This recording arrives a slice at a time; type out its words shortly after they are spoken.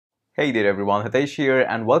Hey there everyone, Hitesh here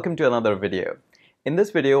and welcome to another video. In this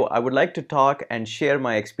video, I would like to talk and share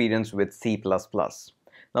my experience with C++.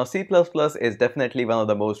 Now C++ is definitely one of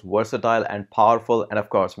the most versatile and powerful and of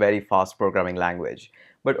course very fast programming language.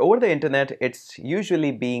 But over the internet, it's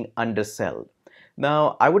usually being undersold.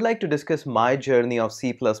 Now I would like to discuss my journey of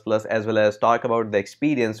C++ as well as talk about the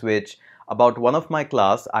experience which about one of my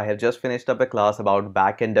class. I have just finished up a class about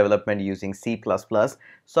backend development using C++,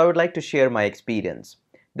 so I would like to share my experience.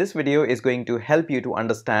 This video is going to help you to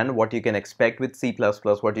understand what you can expect with C++,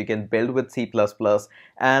 what you can build with C++,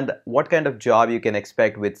 and what kind of job you can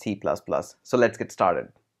expect with C++. So let's get started.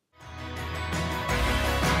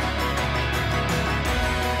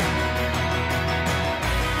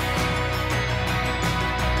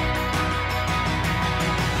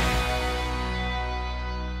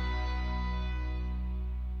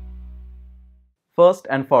 First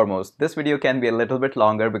and foremost, this video can be a little bit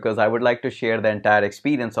longer because I would like to share the entire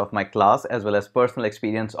experience of my class as well as personal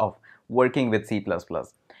experience of working with C++.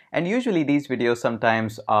 And usually these videos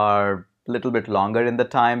sometimes are a little bit longer in the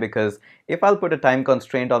time because if I'll put a time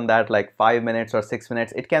constraint on that like 5 minutes or 6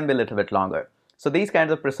 minutes, it can be a little bit longer. So these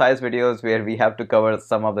kinds of precise videos where we have to cover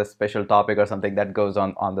some of the special topic or something that goes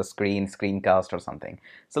on the screencast or something.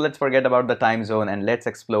 So let's forget about the time zone and let's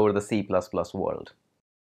explore the C++ world.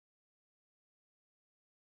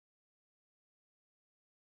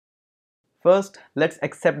 First, let's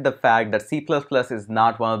accept the fact that C++ is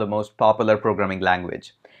not one of the most popular programming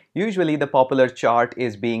language. Usually the popular chart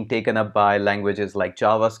is being taken up by languages like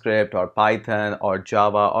JavaScript or Python or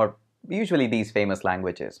Java or usually these famous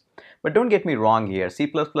languages. But don't get me wrong here,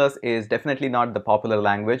 C++ is definitely not the popular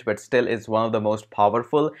language but still is one of the most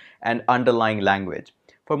powerful and underlying language.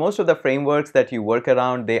 For most of the frameworks that you work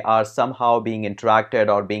around, they are somehow being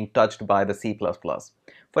interacted or being touched by the C++.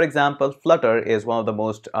 For example, Flutter is one of the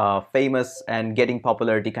most famous and getting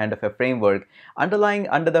popularity kind of a framework. Underlying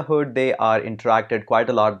under the hood, they are interacted quite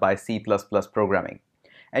a lot by C++ programming.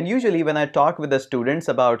 And usually when I talk with the students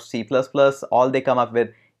about C++, all they come up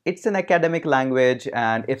with, it's an academic language,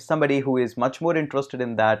 and if somebody who is much more interested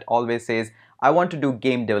in that always says, I want to do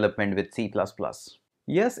game development with C++.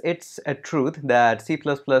 Yes, it's a truth that C++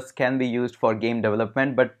 can be used for game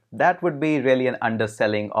development, but that would be really an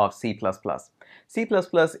underselling of C++. C++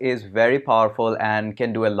 is very powerful and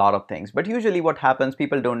can do a lot of things, but usually what happens,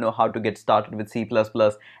 people don't know how to get started with C++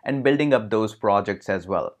 and building up those projects as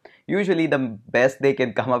well. Usually the best they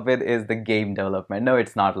can come up with is the game development. No,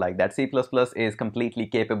 it's not like that. C++ is completely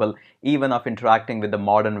capable even of interacting with the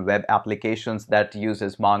modern web applications that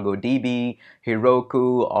uses MongoDB,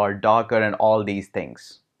 Heroku or Docker and all these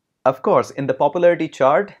things. Of course, in the popularity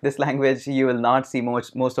chart, this language you will not see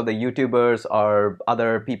most of the YouTubers or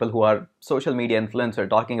other people who are social media influencers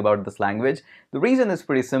talking about this language. The reason is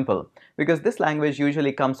pretty simple, because this language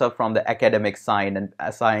usually comes up from the academic side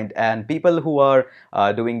and people who are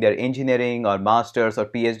doing their engineering or masters or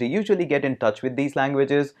PhD usually get in touch with these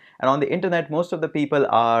languages. And on the internet, most of the people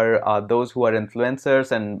are those who are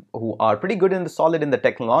influencers and who are pretty good in solid in the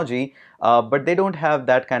technology, but they don't have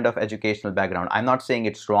that kind of educational background. I'm not saying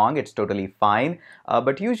it's wrong, it's totally fine,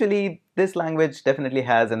 but usually this language definitely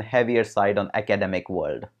has a heavier side on academic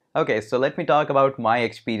world. Okay, so let me talk about my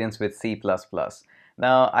experience with C++.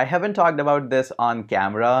 Now, I haven't talked about this on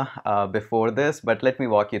camera before this, but let me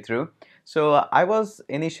walk you through. So I was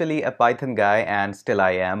initially a Python guy and still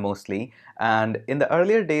I am mostly. And in the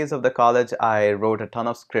earlier days of the college, I wrote a ton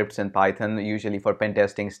of scripts in Python, usually for pen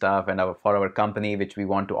testing stuff and for our company, which we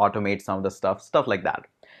want to automate some of the stuff like that.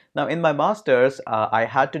 Now in my master's, I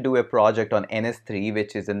had to do a project on NS3,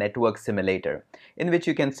 which is a network simulator, in which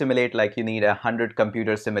you can simulate like you need 100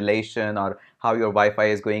 computer simulation or how your Wi-Fi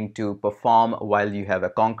is going to perform while you have a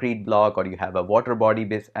concrete block or you have a water body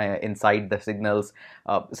inside the signals,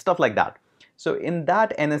 stuff like that. So in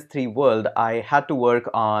that NS3 world, I had to work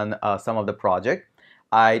on some of the project.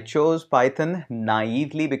 I chose Python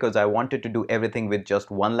naively because I wanted to do everything with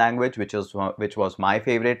just one language, which was my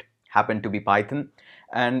favorite, happened to be Python.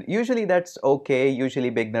 And usually that's okay. Usually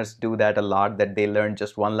beginners do that a lot, that they learn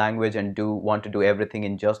just one language and want to do everything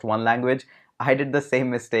in just one language. I did the same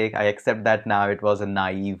mistake. I accept that now. It was a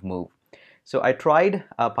naive move. So I tried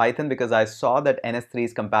Python because I saw that NS3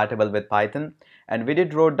 is compatible with Python, and we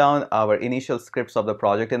did wrote down our initial scripts of the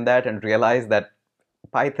project in that and realized that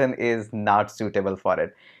Python is not suitable for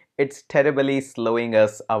it. It's terribly slowing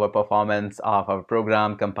us our performance of our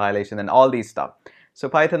program compilation and all these stuff. So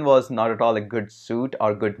Python was not at all a good suit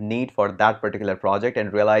or good need for that particular project,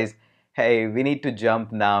 and realized, hey, we need to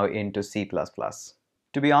jump now into C++.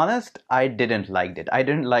 To be honest, I didn't like it. I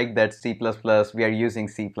didn't like that C++, we are using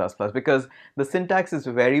C++ because the syntax is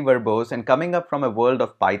very verbose, and coming up from a world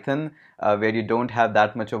of Python where you don't have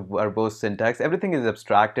that much of verbose syntax, everything is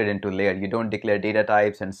abstracted into layer. You don't declare data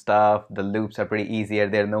types and stuff. The loops are pretty easier.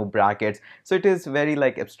 There are no brackets. So it is very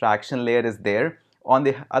like abstraction layer is there. On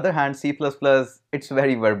the other hand, C++, it's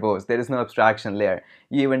very verbose. There is no abstraction layer.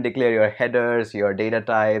 You even declare your headers, your data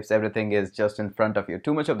types, everything is just in front of you.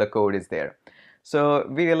 Too much of the code is there. So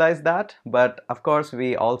we realized that, but of course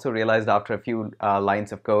we also realized after a few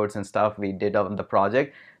lines of codes and stuff we did on the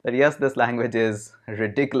project that yes, this language is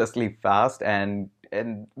ridiculously fast, and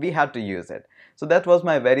we had to use it. So that was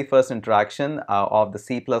my very first interaction of the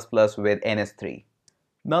C++ with NS3.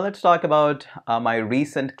 Now let's talk about my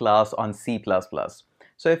recent class on C++.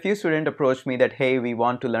 So a few students approached me that, hey, we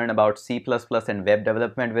want to learn about C++ and web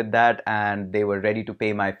development with that, and they were ready to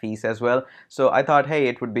pay my fees as well. So I thought, hey,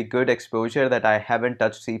 it would be good exposure that I haven't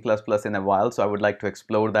touched C++ in a while, so I would like to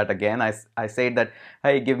explore that again. I said that,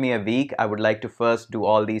 hey, give me a week. I would like to first do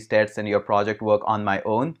all these tests and your project work on my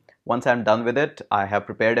own. Once I'm done with it, I have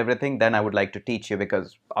prepared everything, then I would like to teach you,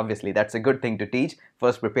 because obviously that's a good thing to teach.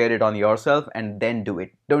 First prepare it on yourself and then do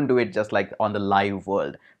it. Don't do it just like on the live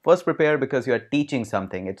world. First prepare because you are teaching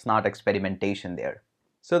something. It's not experimentation there.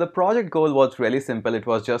 So the project goal was really simple. It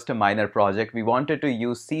was just a minor project. We wanted to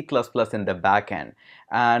use C++ in the backend.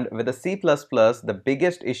 And with the C++, the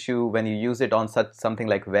biggest issue when you use it on such something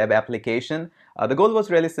like web application, the goal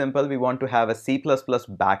was really simple. We want to have a C++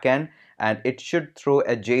 backend, and it should throw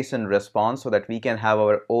a JSON response so that we can have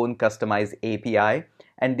our own customized API.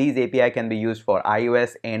 And these API can be used for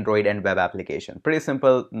iOS, Android, and web application. Pretty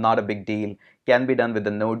simple, not a big deal. Can be done with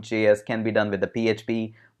the Node.js, can be done with the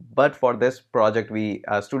PHP. But for this project, we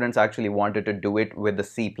students actually wanted to do it with the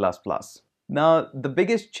C++. Now, the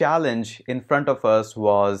biggest challenge in front of us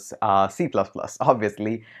was C++,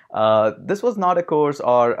 obviously. This was not a course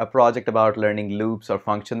or a project about learning loops or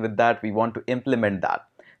function with that. We want to implement that.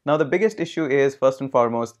 Now, the biggest issue is, first and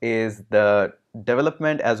foremost, is the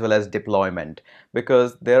development as well as deployment,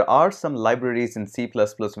 because there are some libraries in C++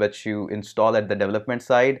 which you install at the development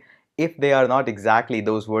side. If they are not exactly,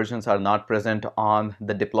 those versions are not present on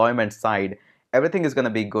the deployment side, everything is going to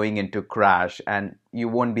be going into crash and you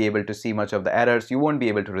won't be able to see much of the errors. You won't be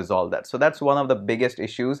able to resolve that. So that's one of the biggest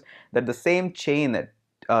issues, that the same chain, the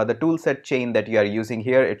toolset chain that you are using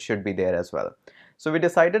here, it should be there as well. So we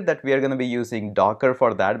decided that we are going to be using Docker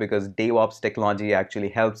for that, because DevOps technology actually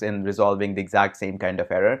helps in resolving the exact same kind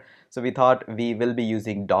of error. So we thought we will be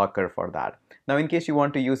using Docker for that. Now, in case you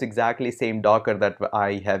want to use exactly same Docker that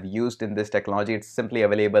I have used in this technology, it's simply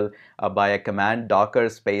available by a command, docker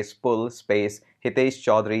space pull space Hitesh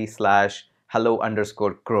Chaudhary /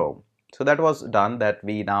 hello_crow. So that was done, that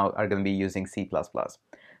we now are going to be using C++.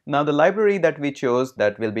 Now, the library that we chose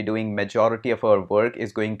that will be doing majority of our work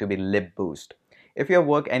is going to be Lib Boost. If you have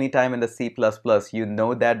worked anytime in the C++, you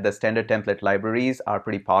know that the standard template libraries are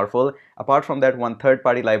pretty powerful. Apart from that, one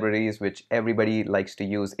third-party libraries which everybody likes to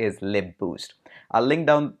use is Lib Boost. I'll link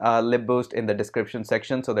down Lib Boost in the description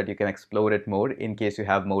section so that you can explore it more in case you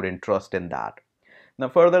have more interest in that. Now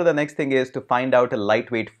further, the next thing is to find out a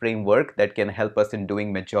lightweight framework that can help us in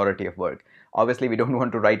doing majority of work. Obviously, we don't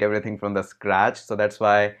want to write everything from the scratch, so that's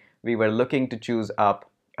why we were looking to choose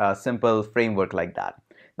up a simple framework like that.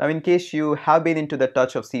 Now, in case you have been into the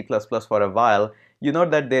touch of C++ for a while, you know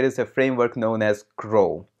that there is a framework known as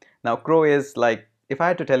Crow. Now, Crow is like, if I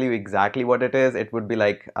had to tell you exactly what it is, it would be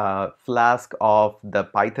like a Flask of the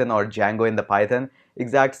Python or Django in the Python.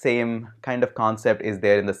 Exact same kind of concept is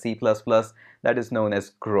there in the C++, that is known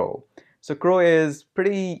as Crow. So Crow is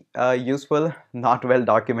pretty useful, not well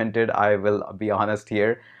documented, I will be honest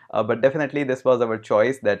here, but definitely this was our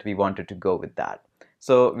choice that we wanted to go with that.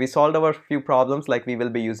 So we solved our few problems, like we will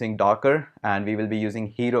be using Docker and we will be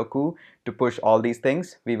using Heroku to push all these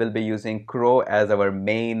things. We will be using Crow as our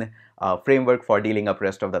main framework for dealing up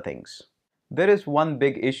rest of the things. There is one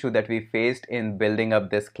big issue that we faced in building up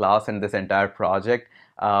this class and this entire project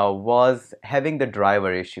was having the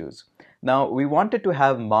driver issues. Now, we wanted to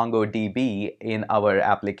have MongoDB in our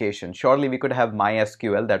application. Surely we could have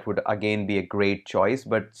MySQL, that would again be a great choice,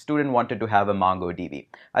 but student wanted to have a MongoDB.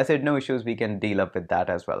 I said no issues, we can deal up with that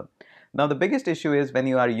as well. Now, the biggest issue is when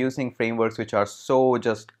you are using frameworks which are so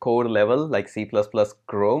just core level like C++,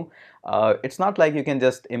 Crow, it's not like you can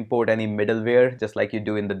just import any middleware just like you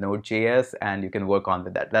do in the Node.js and you can work on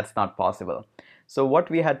with that. That's not possible. So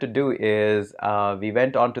what we had to do is we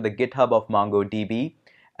went on to the GitHub of MongoDB,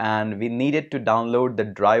 and we needed to download the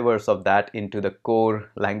drivers of that into the core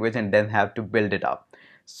language and then have to build it up.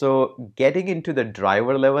 So getting into the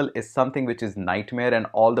driver level is something which is nightmare, and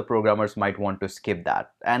all the programmers might want to skip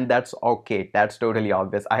that. And that's okay. That's totally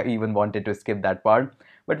obvious. I even wanted to skip that part,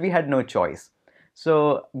 but we had no choice.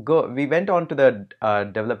 So we went on to the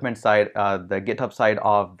development side, the GitHub side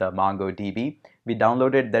of the MongoDB. We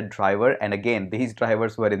downloaded that driver, and again, these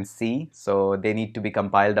drivers were in C, so they need to be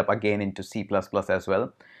compiled up again into C++ as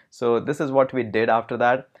well. So this is what we did after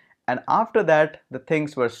that. And after that, the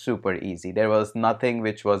things were super easy. There was nothing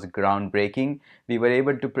which was groundbreaking. We were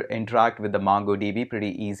able to interact with the MongoDB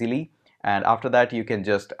pretty easily. And after that, you can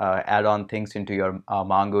just add on things into your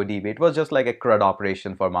MongoDB. It was just like a CRUD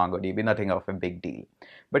operation for MongoDB, nothing of a big deal.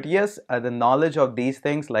 But yes, the knowledge of these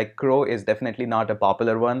things like crow is definitely not a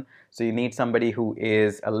popular one. So you need somebody who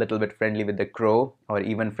is a little bit friendly with the crow, or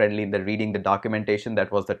even friendly in the reading the documentation.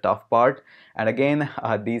 That was the tough part. And again,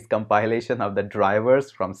 these compilation of the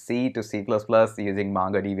drivers from C to C++ using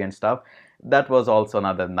MongoDB and stuff, that was also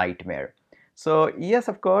another nightmare. So yes,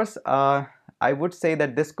 of course, I would say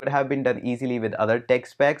that this could have been done easily with other tech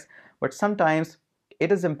specs, but sometimes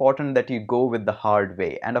it is important that you go with the hard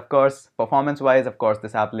way. And of course, performance-wise, of course,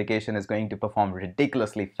 this application is going to perform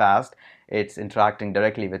ridiculously fast. It's interacting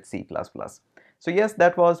directly with C++. So yes,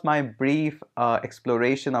 that was my brief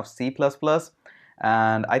exploration of C++.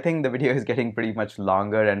 And I think the video is getting pretty much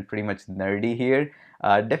longer and pretty much nerdy here.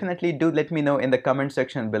 Definitely do let me know in the comment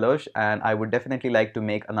section below, and I would definitely like to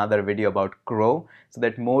make another video about Crow so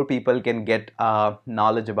that more people can get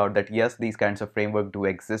knowledge about that. Yes, these kinds of frameworks do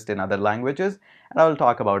exist in other languages, and I will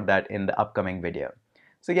talk about that in the upcoming video.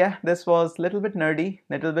 So yeah, this was a little bit nerdy,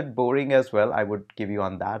 a little bit boring as well, I would give you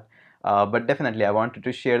on that. But definitely I wanted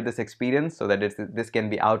to share this experience so that this can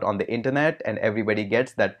be out on the internet and everybody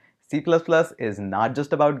gets that C++ is not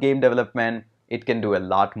just about game development, it can do a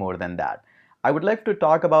lot more than that. I would like to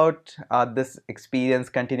talk about this experience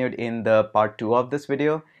continued in the part 2 of this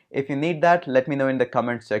video. If you need that, let me know in the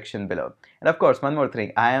comment section below. And of course, one more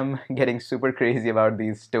thing, I am getting super crazy about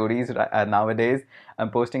these stories nowadays.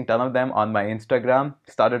 I'm posting a ton of them on my Instagram,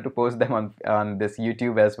 started to post them on this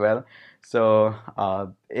YouTube as well. So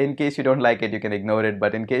in case you don't like it, you can ignore it.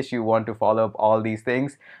 But in case you want to follow up all these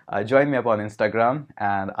things, join me up on Instagram,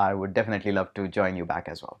 and I would definitely love to join you back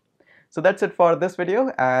as well. So that's it for this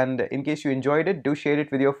video, and in case you enjoyed it, do share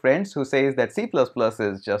it with your friends who says that C++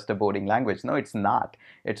 is just a boring language. No, it's not.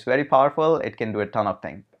 It's very powerful. It can do a ton of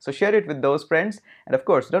things. So share it with those friends, and of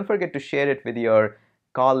course, don't forget to share it with your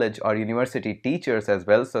college or university teachers as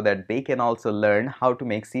well so that they can also learn how to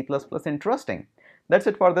make C++ interesting. That's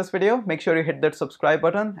it for this video. Make sure you hit that subscribe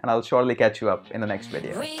button, and I'll surely catch you up in the next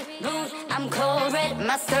video. I'm cold red,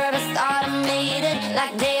 my service automated,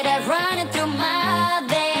 like data running through my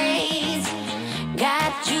veins.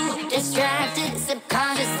 Got you distracted,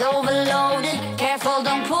 subconscious overloaded. Careful,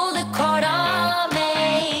 don't pull the